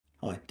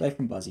Hi, Dave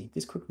from Buzzy.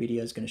 This quick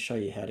video is going to show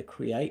you how to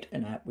create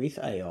an app with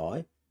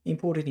AI,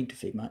 import it into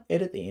Figma,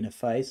 edit the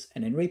interface,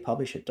 and then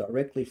republish it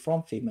directly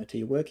from Figma to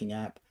your working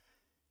app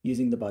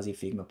using the Buzzy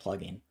Figma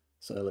plugin.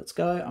 So let's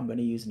go. I'm going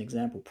to use an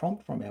example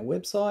prompt from our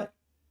website.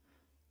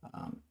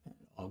 I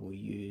will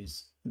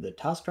use the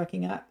task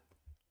tracking app.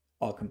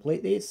 I'll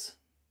complete this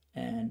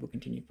and we'll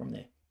continue from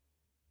there.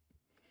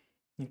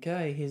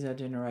 Okay, here's our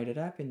generated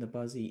app in the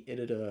Buzzy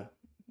editor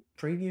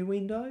preview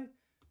window.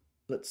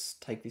 Let's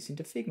take this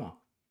into Figma.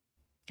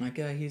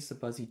 Okay, here's the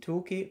Buzzy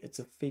Toolkit. It's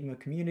a Figma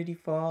community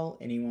file.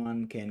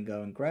 Anyone can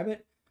go and grab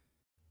it.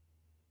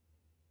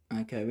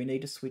 Okay, we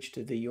need to switch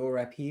to the Your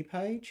App Here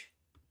page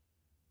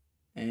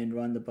and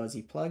run the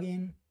Buzzy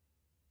plugin.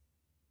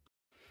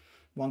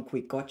 One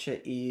quick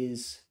gotcha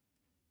is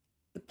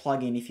the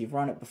plugin, if you've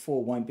run it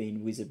before, won't be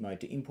in wizard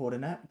mode. To import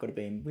an app, got to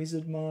be in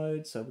wizard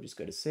mode. So we'll just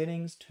go to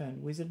settings,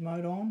 turn wizard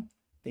mode on.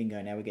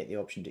 Bingo, now we get the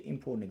option to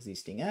import an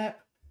existing app.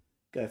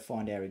 Go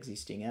find our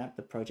existing app,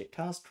 the project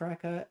task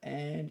tracker,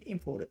 and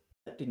import it.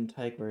 That didn't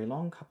take very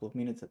long, a couple of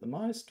minutes at the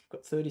most. We've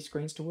got 30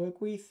 screens to work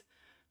with.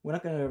 We're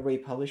not going to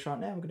republish right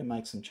now. We're going to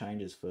make some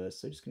changes first.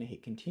 So just going to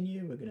hit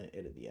continue. We're going to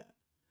edit the app.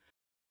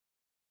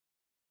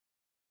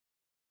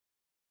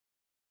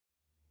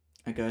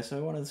 Okay,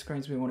 so one of the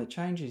screens we want to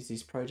change is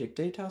this project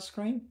details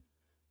screen.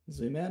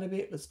 Zoom out a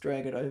bit. Let's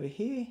drag it over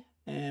here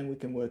and we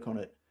can work on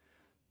it.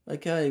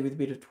 Okay, with a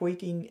bit of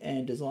tweaking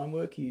and design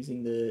work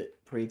using the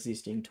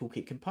pre-existing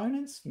toolkit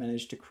components,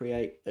 managed to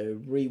create a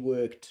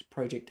reworked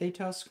project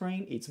details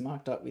screen. It's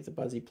marked up with the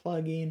Buzzy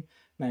plugin,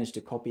 managed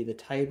to copy the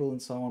table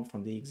and so on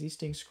from the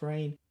existing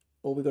screen.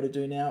 All we've got to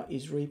do now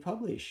is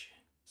republish.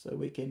 So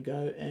we can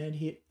go and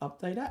hit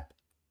update app.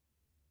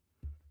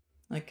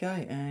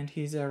 Okay, and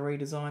here's our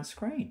redesigned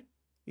screen.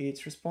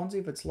 It's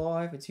responsive, it's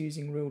live, it's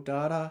using real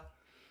data,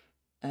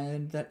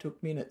 and that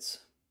took minutes.